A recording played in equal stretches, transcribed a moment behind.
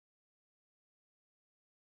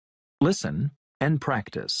Listen and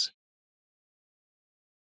practice.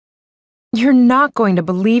 You're not going to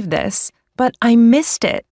believe this, but I missed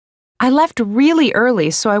it. I left really early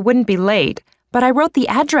so I wouldn't be late, but I wrote the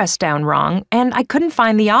address down wrong and I couldn't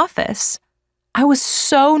find the office. I was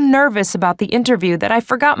so nervous about the interview that I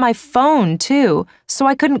forgot my phone, too, so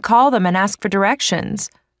I couldn't call them and ask for directions.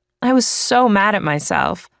 I was so mad at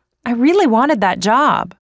myself. I really wanted that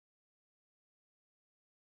job.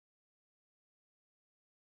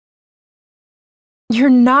 You're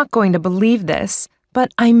not going to believe this,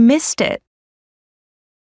 but I missed it.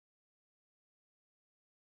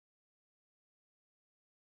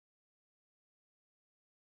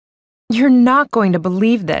 You're not going to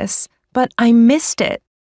believe this, but I missed it.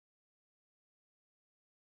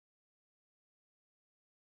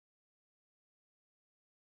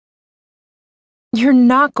 You're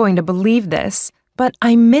not going to believe this, but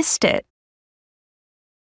I missed it.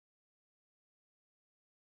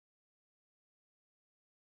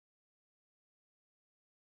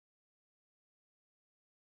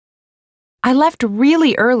 I left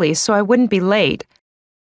really early so I wouldn't be late.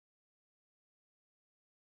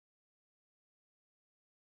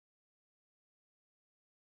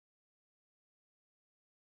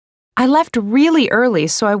 I left really early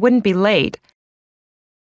so I wouldn't be late.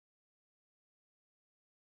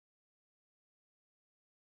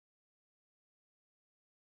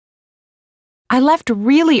 I left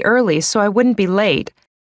really early so I wouldn't be late.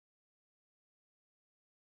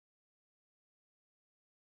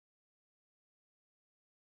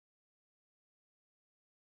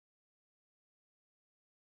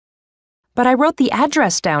 But I wrote the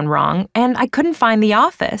address down wrong and I couldn't find the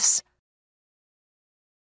office.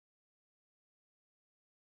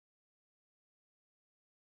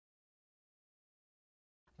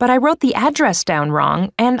 But I wrote the address down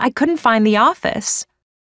wrong and I couldn't find the office.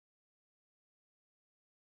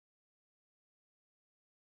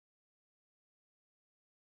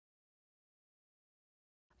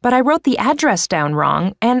 But I wrote the address down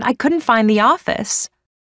wrong and I couldn't find the office.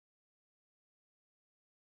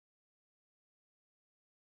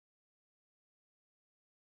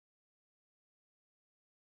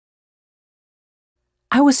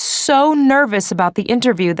 I was so nervous about the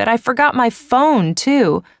interview that I forgot my phone,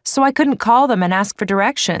 too, so I couldn't call them and ask for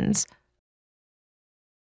directions.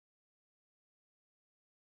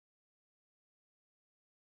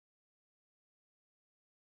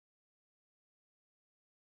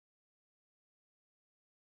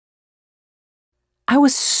 I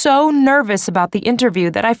was so nervous about the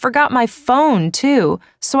interview that I forgot my phone, too,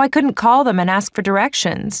 so I couldn't call them and ask for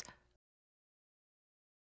directions.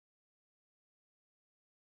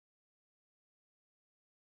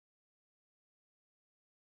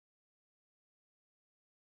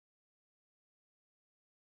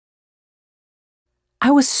 I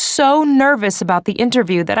was so nervous about the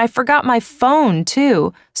interview that I forgot my phone,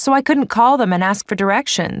 too, so I couldn't call them and ask for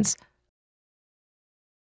directions.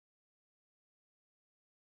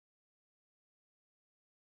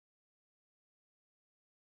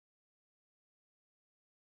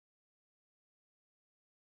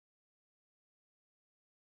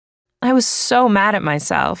 I was so mad at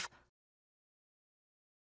myself.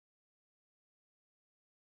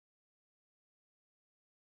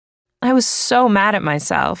 I was so mad at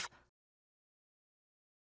myself.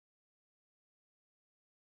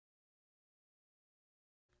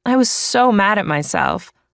 I was so mad at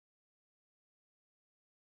myself.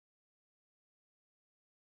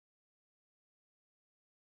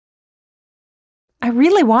 I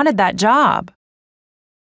really wanted that job.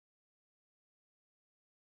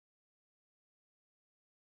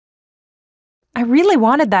 I really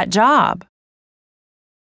wanted that job.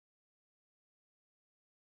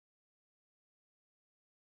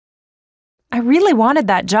 I really wanted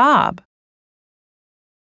that job.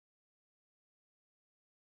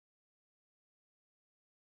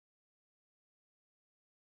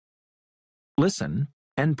 Listen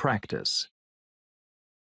and practice.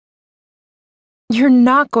 You're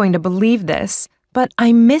not going to believe this, but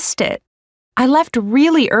I missed it. I left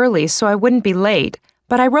really early so I wouldn't be late,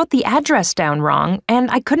 but I wrote the address down wrong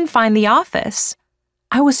and I couldn't find the office.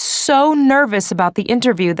 I was so nervous about the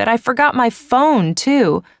interview that I forgot my phone,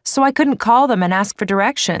 too, so I couldn't call them and ask for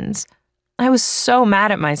directions. I was so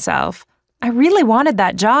mad at myself. I really wanted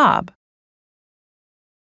that job.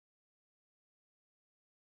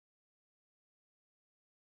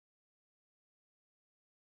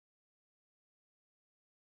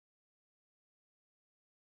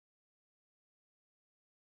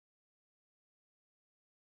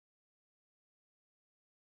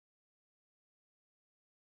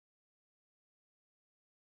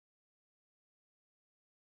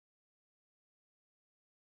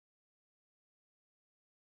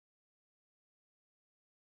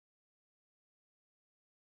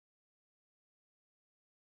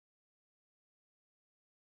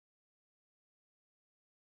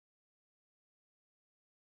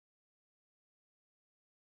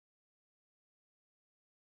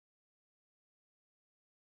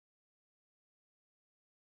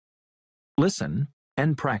 Listen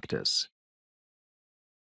and practice.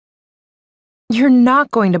 You're not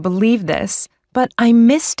going to believe this, but I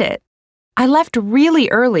missed it. I left really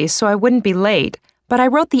early so I wouldn't be late, but I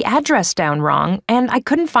wrote the address down wrong and I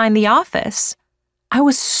couldn't find the office. I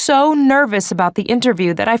was so nervous about the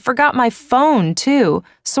interview that I forgot my phone, too,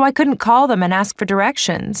 so I couldn't call them and ask for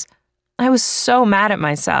directions. I was so mad at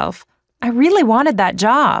myself. I really wanted that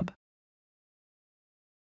job.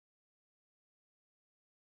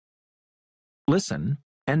 Listen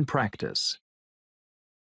and practice.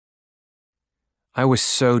 I was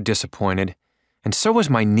so disappointed, and so was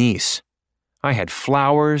my niece. I had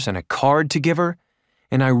flowers and a card to give her,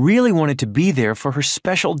 and I really wanted to be there for her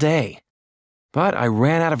special day. But I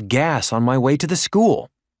ran out of gas on my way to the school.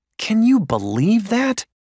 Can you believe that?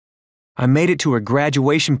 I made it to a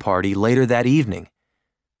graduation party later that evening,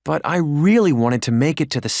 but I really wanted to make it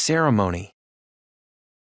to the ceremony.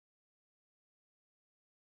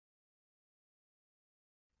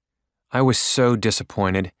 I was so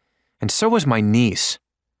disappointed, and so was my niece.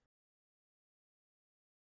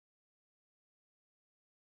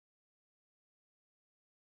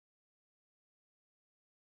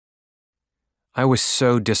 I was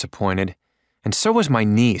so disappointed, and so was my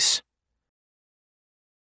niece.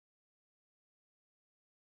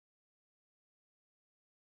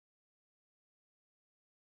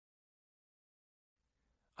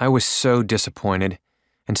 I was so disappointed,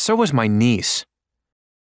 and so was my niece.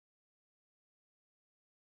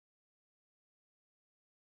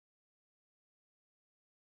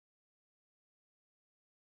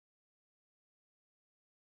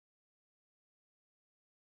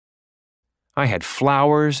 I had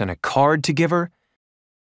flowers and a card to give her.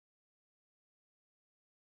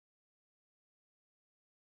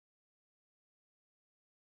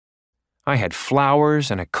 I had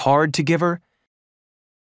flowers and a card to give her.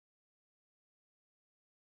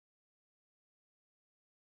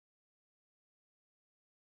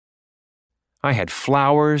 I had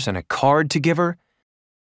flowers and a card to give her.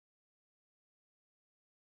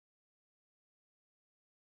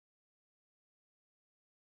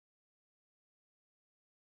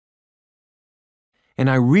 And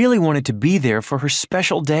I really wanted to be there for her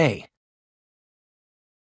special day.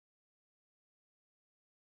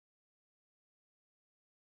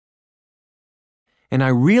 And I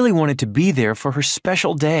really wanted to be there for her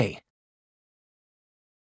special day.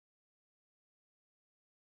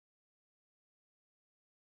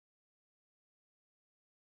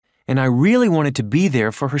 And I really wanted to be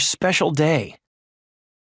there for her special day.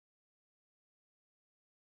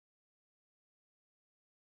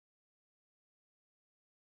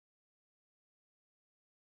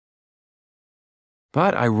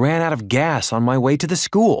 But I ran out of gas on my way to the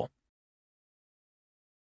school.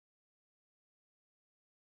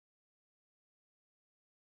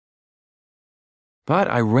 But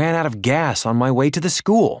I ran out of gas on my way to the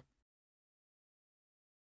school.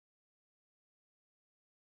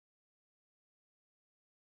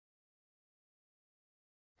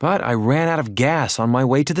 But I ran out of gas on my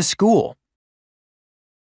way to the school.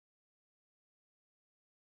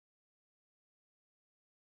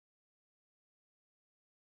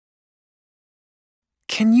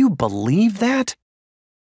 Can you believe that?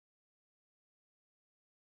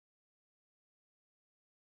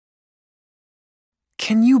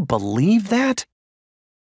 Can you believe that?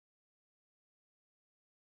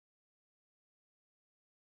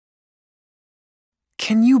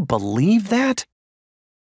 Can you believe that?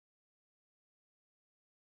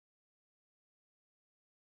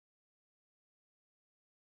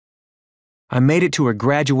 I made it to a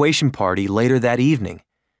graduation party later that evening.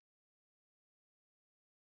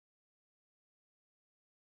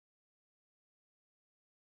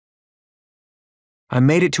 I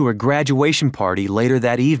made it to a graduation party later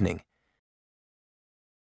that evening.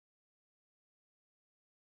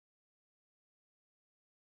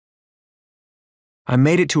 I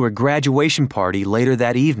made it to a graduation party later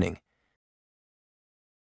that evening.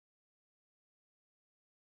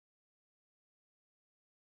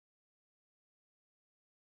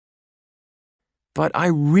 But I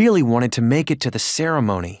really wanted to make it to the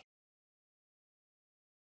ceremony.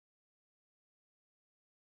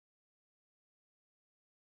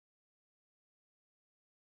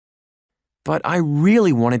 But I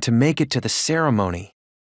really wanted to make it to the ceremony.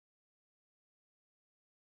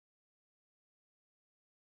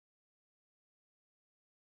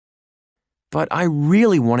 But I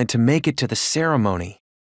really wanted to make it to the ceremony.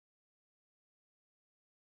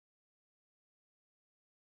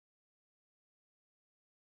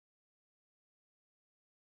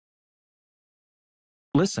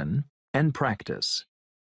 Listen and practice.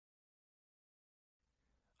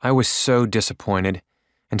 I was so disappointed,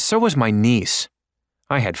 and so was my niece.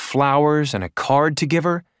 I had flowers and a card to give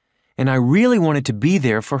her, and I really wanted to be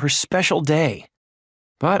there for her special day.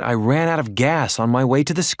 But I ran out of gas on my way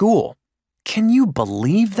to the school. Can you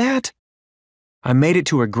believe that? I made it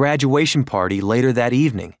to her graduation party later that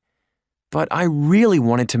evening, but I really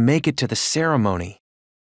wanted to make it to the ceremony.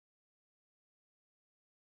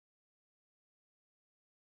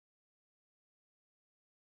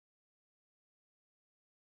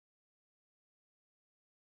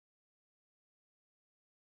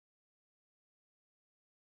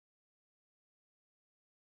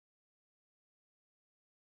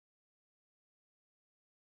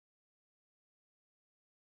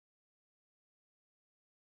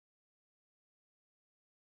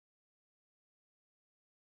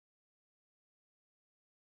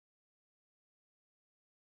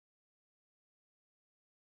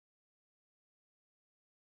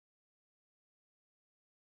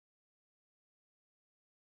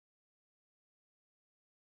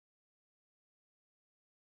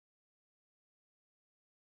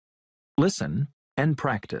 Listen and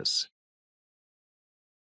practice.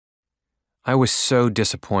 I was so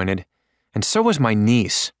disappointed, and so was my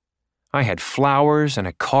niece. I had flowers and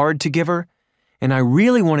a card to give her, and I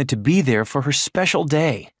really wanted to be there for her special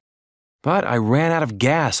day. But I ran out of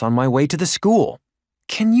gas on my way to the school.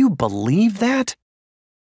 Can you believe that?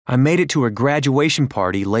 I made it to her graduation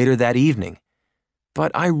party later that evening,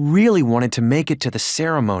 but I really wanted to make it to the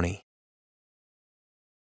ceremony.